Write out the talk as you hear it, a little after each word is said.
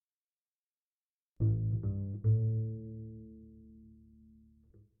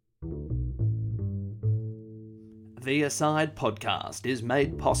The Aside podcast is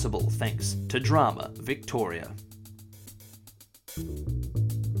made possible thanks to Drama Victoria.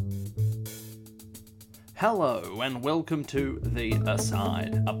 Hello and welcome to The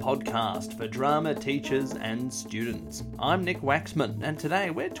Aside, a podcast for drama teachers and students. I'm Nick Waxman, and today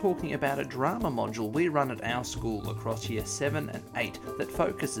we're talking about a drama module we run at our school across Year 7 and 8 that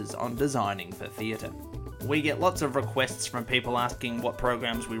focuses on designing for theatre. We get lots of requests from people asking what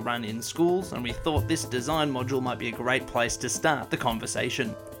programs we run in schools, and we thought this design module might be a great place to start the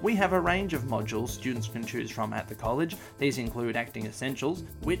conversation. We have a range of modules students can choose from at the college. These include Acting Essentials,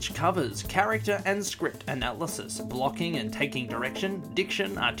 which covers character and script analysis, blocking and taking direction,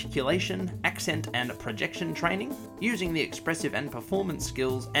 diction, articulation, accent and projection training, using the expressive and performance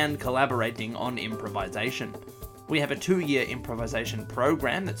skills, and collaborating on improvisation. We have a 2-year improvisation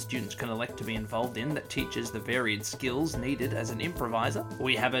program that students can elect to be involved in that teaches the varied skills needed as an improviser.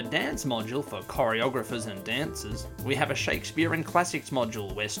 We have a dance module for choreographers and dancers. We have a Shakespeare and Classics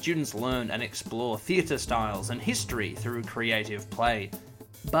module where students learn and explore theatre styles and history through creative play.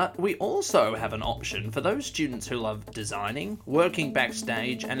 But we also have an option for those students who love designing, working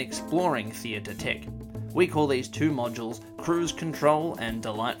backstage, and exploring theatre tech. We call these two modules Cruise Control and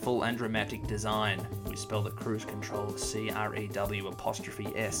Delightful and Dramatic Design. We spell the Cruise Control C-R-E-W''S.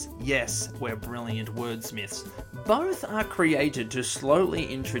 Yes, we're brilliant wordsmiths. Both are created to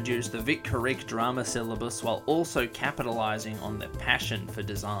slowly introduce the Vic Carrick drama syllabus while also capitalising on their passion for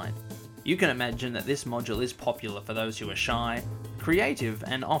design. You can imagine that this module is popular for those who are shy, creative,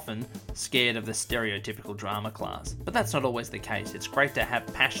 and often scared of the stereotypical drama class. But that's not always the case. It's great to have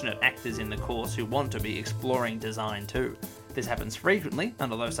passionate actors in the course who want to be exploring design too. This happens frequently,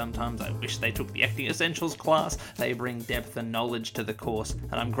 and although sometimes I wish they took the Acting Essentials class, they bring depth and knowledge to the course,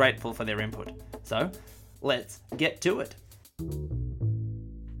 and I'm grateful for their input. So, let's get to it.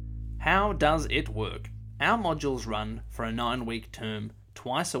 How does it work? Our modules run for a 9-week term,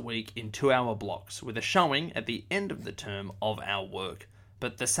 twice a week in 2-hour blocks, with a showing at the end of the term of our work.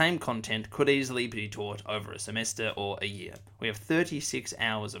 But the same content could easily be taught over a semester or a year. We have 36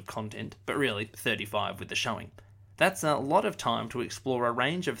 hours of content, but really 35 with the showing. That's a lot of time to explore a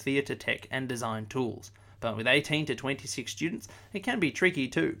range of theatre tech and design tools, but with 18 to 26 students, it can be tricky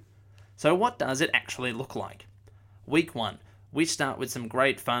too. So what does it actually look like? Week 1. We start with some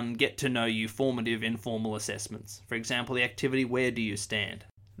great fun, get-to-know-you formative informal assessments. For example, the activity Where Do You Stand?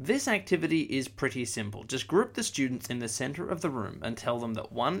 This activity is pretty simple. Just group the students in the centre of the room and tell them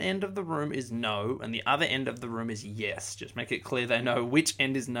that one end of the room is no and the other end of the room is yes. Just make it clear they know which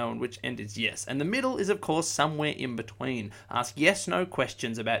end is no and which end is yes. And the middle is, of course, somewhere in between. Ask yes-no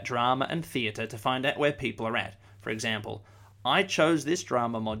questions about drama and theatre to find out where people are at. For example, I chose this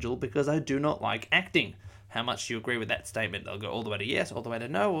drama module because I do not like acting. How much do you agree with that statement? They'll go all the way to yes, all the way to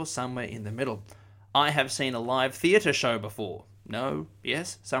no, or somewhere in the middle. I have seen a live theatre show before. No,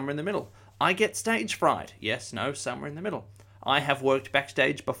 yes, somewhere in the middle. I get stage fright. Yes, no, somewhere in the middle. I have worked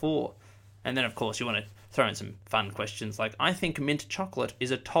backstage before. And then, of course, you want to throw in some fun questions like, I think mint chocolate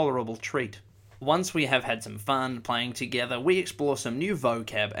is a tolerable treat. Once we have had some fun playing together, we explore some new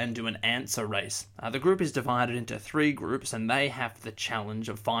vocab and do an answer race. The group is divided into 3 groups, and they have the challenge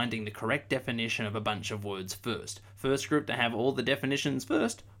of finding the correct definition of a bunch of words first. First group to have all the definitions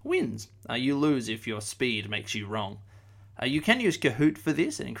first wins. You lose if your speed makes you wrong. You can use Kahoot for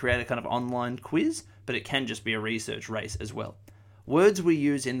this and create a kind of online quiz, but it can just be a research race as well. Words we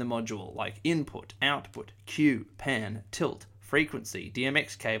use in the module like input, output, cue, pan, tilt, frequency,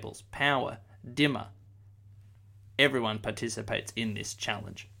 DMX cables, power, dimmer. Everyone participates in this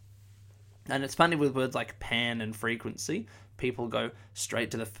challenge. And it's funny with words like pan and frequency, people go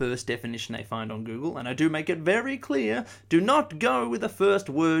straight to the first definition they find on Google, and I do make it very clear, do not go with the first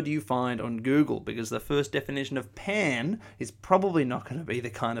word you find on Google, because the first definition of pan is probably not going to be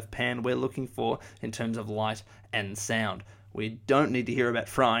the kind of pan we're looking for in terms of light and sound. We don't need to hear about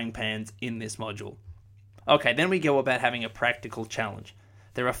frying pans in this module. Okay, then we go about having a practical challenge.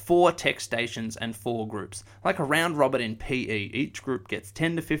 There are 4 tech stations and 4 groups. Like a round robin in PE, each group gets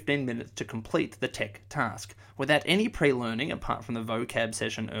 10 to 15 minutes to complete the tech task. Without any pre-learning, apart from the vocab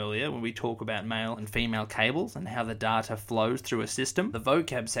session earlier, when we talk about male and female cables and how the data flows through a system, the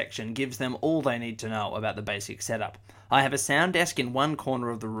vocab section gives them all they need to know about the basic setup. I have a sound desk in one corner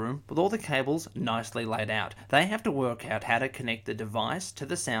of the room with all the cables nicely laid out. They have to work out how to connect the device to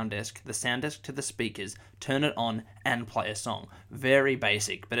the sound desk to the speakers, turn it on, and play a song. Very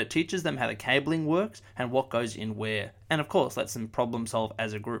basic, but it teaches them how the cabling works and what goes in where and of course lets them problem solve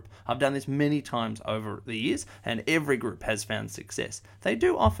as a group. I've done this many times over the years, and every group has found success. They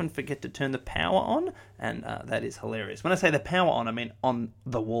do often forget to turn the power on, and that is hilarious. When I say the power on, I mean on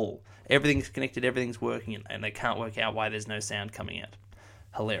the wall. Everything's connected, everything's working, and they can't work out why there's no sound coming out.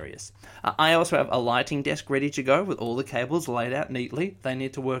 Hilarious. I also have a lighting desk ready to go with all the cables laid out neatly. They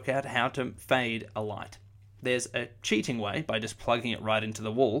need to work out how to fade a light. There's a cheating way by just plugging it right into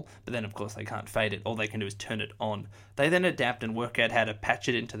the wall, but then of course they can't fade it. All they can do is turn it on. They then adapt and work out how to patch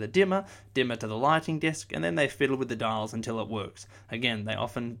it into the dimmer to the lighting desk, and then they fiddle with the dials until it works. Again, they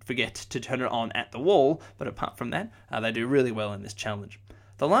often forget to turn it on at the wall, but apart from that, they do really well in this challenge.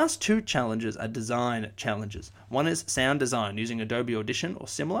 The last two challenges are design challenges. One is sound design using Adobe Audition or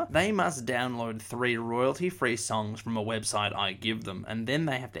similar. They must download 3 royalty-free songs from a website I give them, and then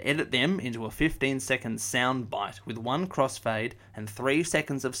they have to edit them into a 15-second sound bite with 1 crossfade and 3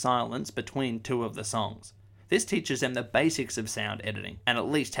 seconds of silence between 2 of the songs. This teaches them the basics of sound editing, and at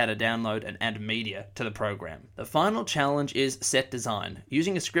least how to download and add media to the program. The final challenge is set design.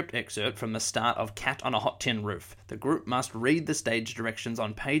 Using a script excerpt from the start of Cat on a Hot Tin Roof, the group must read the stage directions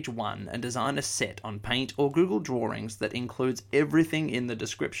on page 1 and design a set on Paint or Google Drawings that includes everything in the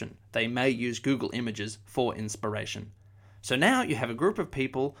description. They may use Google Images for inspiration. So now you have a group of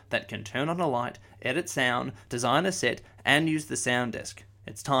people that can turn on a light, edit sound, design a set, and use the sound desk.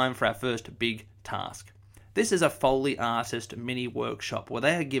 It's time for our first big task. This is a Foley artist mini workshop where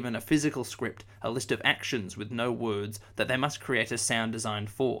they are given a physical script, a list of actions with no words that they must create a sound design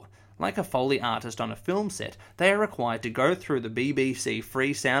for. Like a Foley artist on a film set, they are required to go through the BBC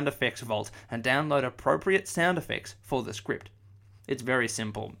free sound effects vault and download appropriate sound effects for the script. It's very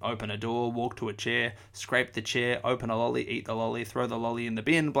simple. Open a door, walk to a chair, scrape the chair, open a lolly, eat the lolly, throw the lolly in the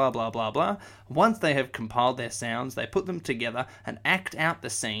bin, blah blah blah blah. Once they have compiled their sounds, they put them together and act out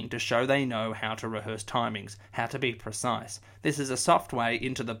the scene to show they know how to rehearse timings, how to be precise. This is a soft way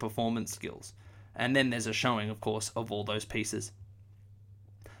into the performance skills. And then there's a showing, of course, of all those pieces.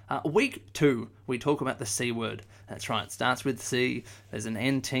 Week 2, we talk about the C word. That's right, it starts with C, there's an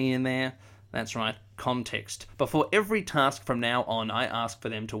NT in there. That's right, context. Before every task from now on, I ask for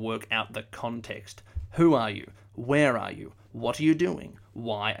them to work out the context. Who are you? Where are you? What are you doing?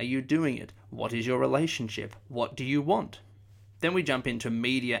 Why are you doing it? What is your relationship? What do you want? Then we jump into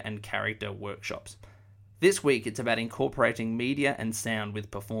media and character workshops. This week, it's about incorporating media and sound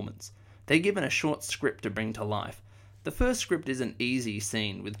with performance. They're given a short script to bring to life. The first script is an easy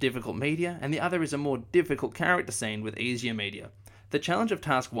scene with difficult media, and the other is a more difficult character scene with easier media. The challenge of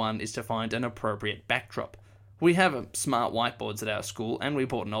task 1 is to find an appropriate backdrop. We have smart whiteboards at our school, and we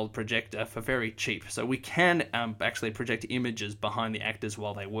bought an old projector for very cheap, so we can actually project images behind the actors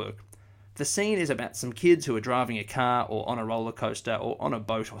while they work. The scene is about some kids who are driving a car or on a roller coaster or on a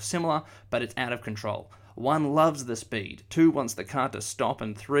boat or similar, but it's out of control. 1 loves the speed, 2 wants the car to stop,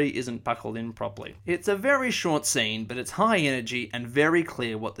 and 3 isn't buckled in properly. It's a very short scene, but it's high energy and very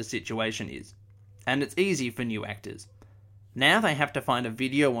clear what the situation is. And it's easy for new actors. Now they have to find a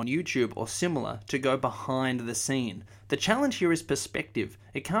video on YouTube or similar to go behind the scene. The challenge here is perspective.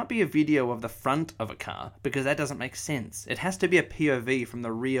 It can't be a video of the front of a car because that doesn't make sense. It has to be a POV from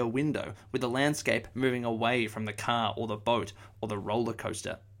the rear window with the landscape moving away from the car or the boat or the roller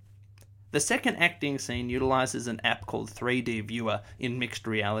coaster. The second acting scene utilizes an app called 3D Viewer in mixed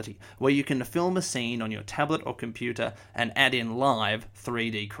reality, where you can film a scene on your tablet or computer and add in live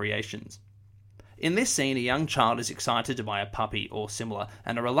 3D creations. In this scene, a young child is excited to buy a puppy or similar,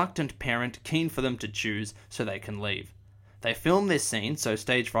 and a reluctant parent keen for them to choose so they can leave. They film this scene so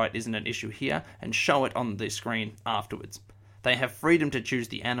stage fright isn't an issue here, and show it on the screen afterwards. They have freedom to choose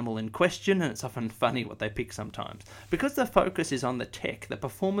the animal in question, and it's often funny what they pick sometimes. Because the focus is on the tech, the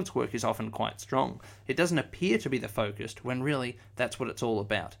performance work is often quite strong. It doesn't appear to be the focus, when really that's what it's all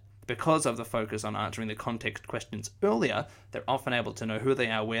about. Because of the focus on answering the context questions earlier, they're often able to know who they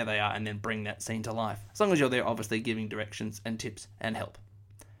are, where they are, and then bring that scene to life. As long as you're there, obviously, giving directions and tips and help.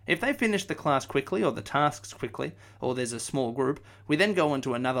 If they finish the class quickly, or the tasks quickly, or there's a small group, we then go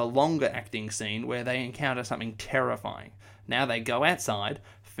into another longer acting scene where they encounter something terrifying. Now they go outside,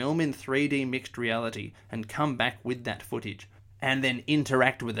 film in 3D mixed reality, and come back with that footage, and then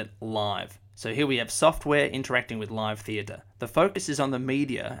interact with it live. So here we have software interacting with live theatre. The focus is on the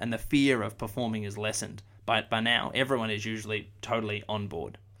media and the fear of performing is lessened. By now, everyone is usually totally on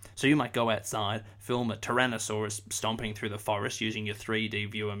board. So you might go outside, film a Tyrannosaurus stomping through the forest using your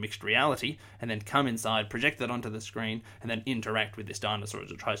 3D viewer mixed reality, and then come inside, project that onto the screen, and then interact with this dinosaur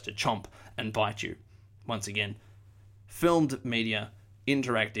as it tries to chomp and bite you. Once again, filmed media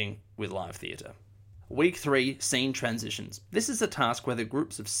interacting with live theatre. Week 3, scene transitions. This is a task where the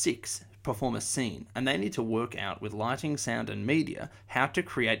groups of 6 perform a scene, and they need to work out with lighting, sound, and media how to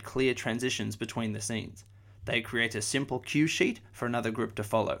create clear transitions between the scenes. They create a simple cue sheet for another group to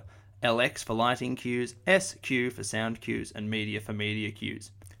follow. LX for lighting cues, SQ for sound cues, and media for media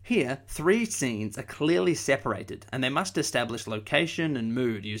cues. Here, 3 scenes are clearly separated, and they must establish location and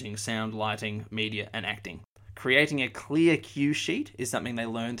mood using sound, lighting, media, and acting. Creating a clear cue sheet is something they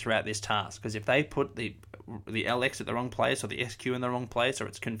learn throughout this task, because if they put the LX at the wrong place or the SQ in the wrong place, or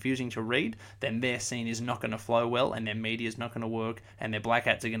it's confusing to read, then their scene is not going to flow well, and their media is not going to work, and their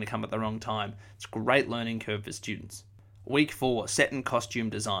blackouts are going to come at the wrong time. It's a great learning curve for students. Week 4, set and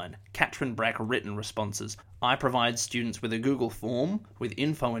costume design. Katrin Brack written responses. I provide students with a Google form with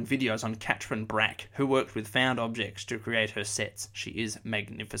info and videos on Katrin Brack, who worked with found objects to create her sets. She is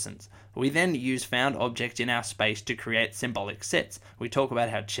magnificent. We then use found objects in our space to create symbolic sets. We talk about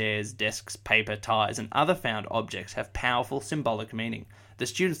how chairs, desks, paper, ties, and other found objects have powerful symbolic meaning. The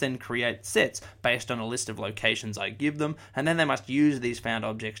students then create sets based on a list of locations I give them, and then they must use these found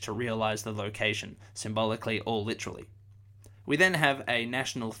objects to realize the location, symbolically or literally. We then have a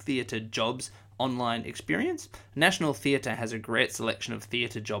National Theatre Jobs online experience. National Theatre has a great selection of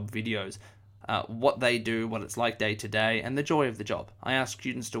theatre job videos, what they do, what it's like day to day, and the joy of the job. I ask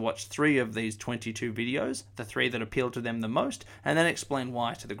students to watch 3 of these 22 videos, the 3 that appeal to them the most, and then explain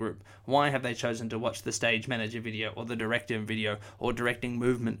why to the group. Why have they chosen to watch the stage manager video, or the director video, or directing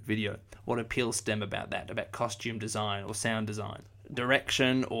movement video? What appeals to them about that, about costume design or sound design?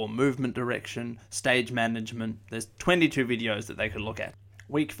 Direction or movement direction, stage management. There's 22 videos that they could look at.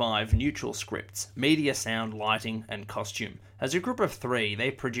 Week 5, neutral scripts, media, sound, lighting, and costume. As a group of 3, they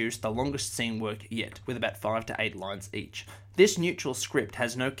produced the longest scene work yet, with about 5 to 8 lines each. This neutral script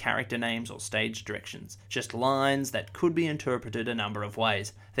has no character names or stage directions, just lines that could be interpreted a number of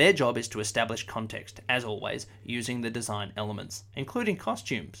ways. Their job is to establish context, as always, using the design elements, including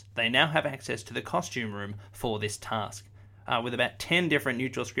costumes. They now have access to the costume room for this task. With about 10 different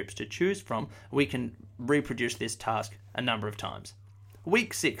neutral scripts to choose from, we can reproduce this task a number of times.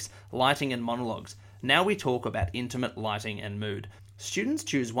 Week 6, lighting and monologues. Now we talk about intimate lighting and mood. Students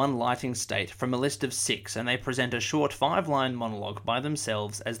choose one lighting state from a list of 6, and they present a short 5-line monologue by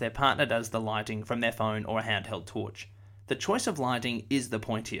themselves as their partner does the lighting from their phone or a handheld torch. The choice of lighting is the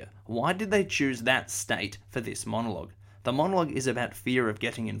point here. Why did they choose that state for this monologue? The monologue is about fear of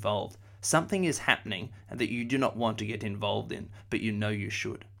getting involved. Something is happening that you do not want to get involved in, but you know you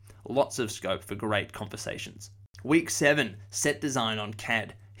should. Lots of scope for great conversations. Week 7, set design on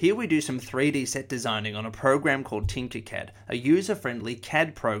CAD. Here we do some 3D set designing on a program called Tinkercad, a user-friendly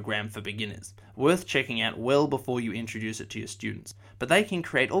CAD program for beginners. Worth checking out well before you introduce it to your students. But they can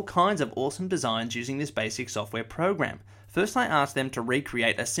create all kinds of awesome designs using this basic software program. First, I ask them to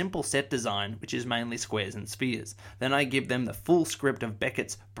recreate a simple set design, which is mainly squares and spheres. Then I give them the full script of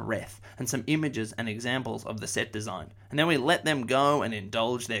Beckett's Breath and some images and examples of the set design. And then we let them go and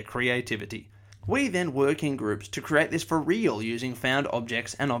indulge their creativity. We then work in groups to create this for real using found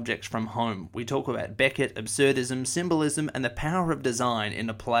objects and objects from home. We talk about Beckett, absurdism, symbolism, and the power of design in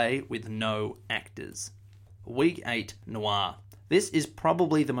a play with no actors. Week 8, noir. This is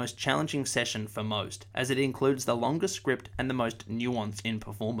probably the most challenging session for most, as it includes the longest script and the most nuance in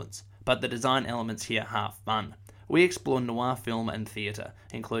performance. But the design elements here are fun. We explore noir film and theatre,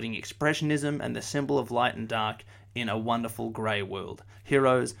 including expressionism and the symbol of light and dark in a wonderful grey world.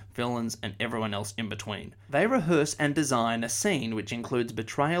 Heroes, villains, and everyone else in between. They rehearse and design a scene which includes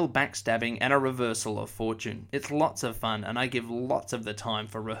betrayal, backstabbing, and a reversal of fortune. It's lots of fun, and I give lots of the time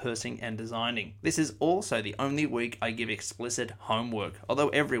for rehearsing and designing. This is also the only week I give explicit homework, although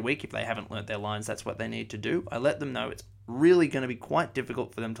every week, if they haven't learnt their lines, that's what they need to do. I let them know it's really going to be quite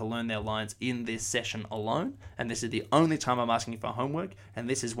difficult for them to learn their lines in this session alone, and this is the only time I'm asking for homework, and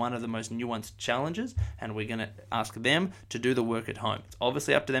this is one of the most nuanced challenges, and we're going to ask them to do the work at home. It's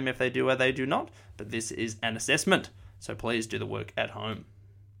obviously up to them if they do or they do not, but this is an assessment, so please do the work at home.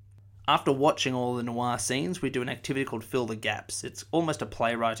 After watching all the noir scenes, we do an activity called Fill the Gaps. It's almost a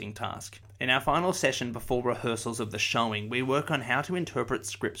playwriting task. In our final session before rehearsals of the showing, we work on how to interpret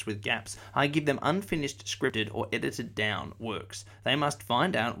scripts with gaps. I give them unfinished scripted or edited down works. They must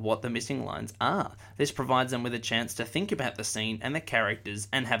find out what the missing lines are. This provides them with a chance to think about the scene and the characters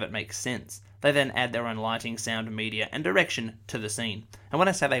and have it make sense. They then add their own lighting, sound, media, and direction to the scene. And when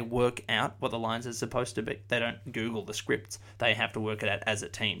I say they work out what the lines are supposed to be, they don't Google the scripts. They have to work it out as a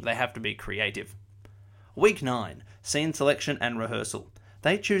team. They have to be creative. Week 9, scene selection and rehearsal.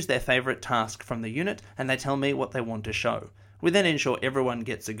 They choose their favourite task from the unit and they tell me what they want to show. We then ensure everyone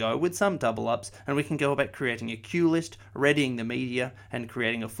gets a go with some double-ups, and we can go about creating a cue list, readying the media, and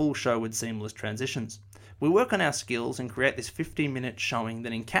creating a full show with seamless transitions. We work on our skills and create this 15-minute showing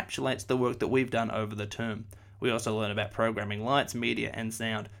that encapsulates the work that we've done over the term. We also learn about programming lights, media, and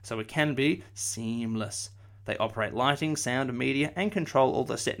sound, so it can be seamless. They operate lighting, sound, media, and control all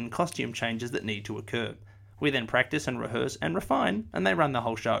the set and costume changes that need to occur. We then practice and rehearse and refine, and they run the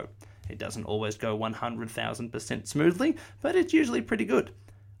whole show. It doesn't always go 100,000% smoothly, but it's usually pretty good.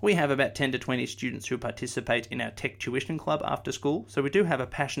 We have about 10 to 20 students who participate in our tech tuition club after school, so we do have a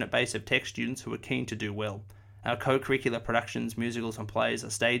passionate base of tech students who are keen to do well. Our co-curricular productions, musicals and plays are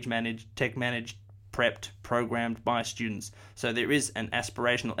stage managed, tech managed, prepped, programmed by students, so there is an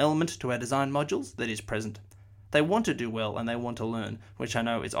aspirational element to our design modules that is present. They want to do well and they want to learn, which I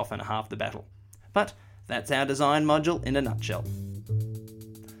know is often half the battle. But that's our design module in a nutshell.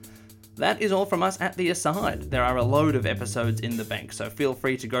 That is all from us at The Aside. There are a load of episodes in the bank, so feel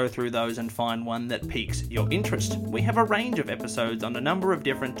free to go through those and find one that piques your interest. We have a range of episodes on a number of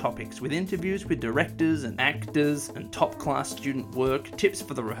different topics, with interviews with directors and actors and top-class student work, tips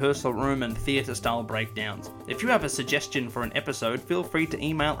for the rehearsal room, and theatre-style breakdowns. If you have a suggestion for an episode, feel free to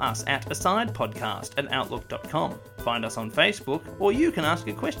email us at asidepodcast@outlook.com. Find us on Facebook, or you can ask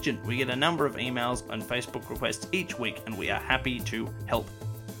a question. We get a number of emails and Facebook requests each week, and we are happy to help.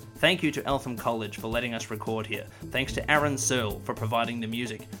 Thank you to Eltham College for letting us record here. Thanks to Aaron Searle for providing the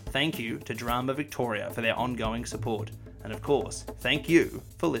music. Thank you to Drama Victoria for their ongoing support. And of course, thank you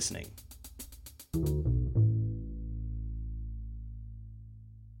for listening.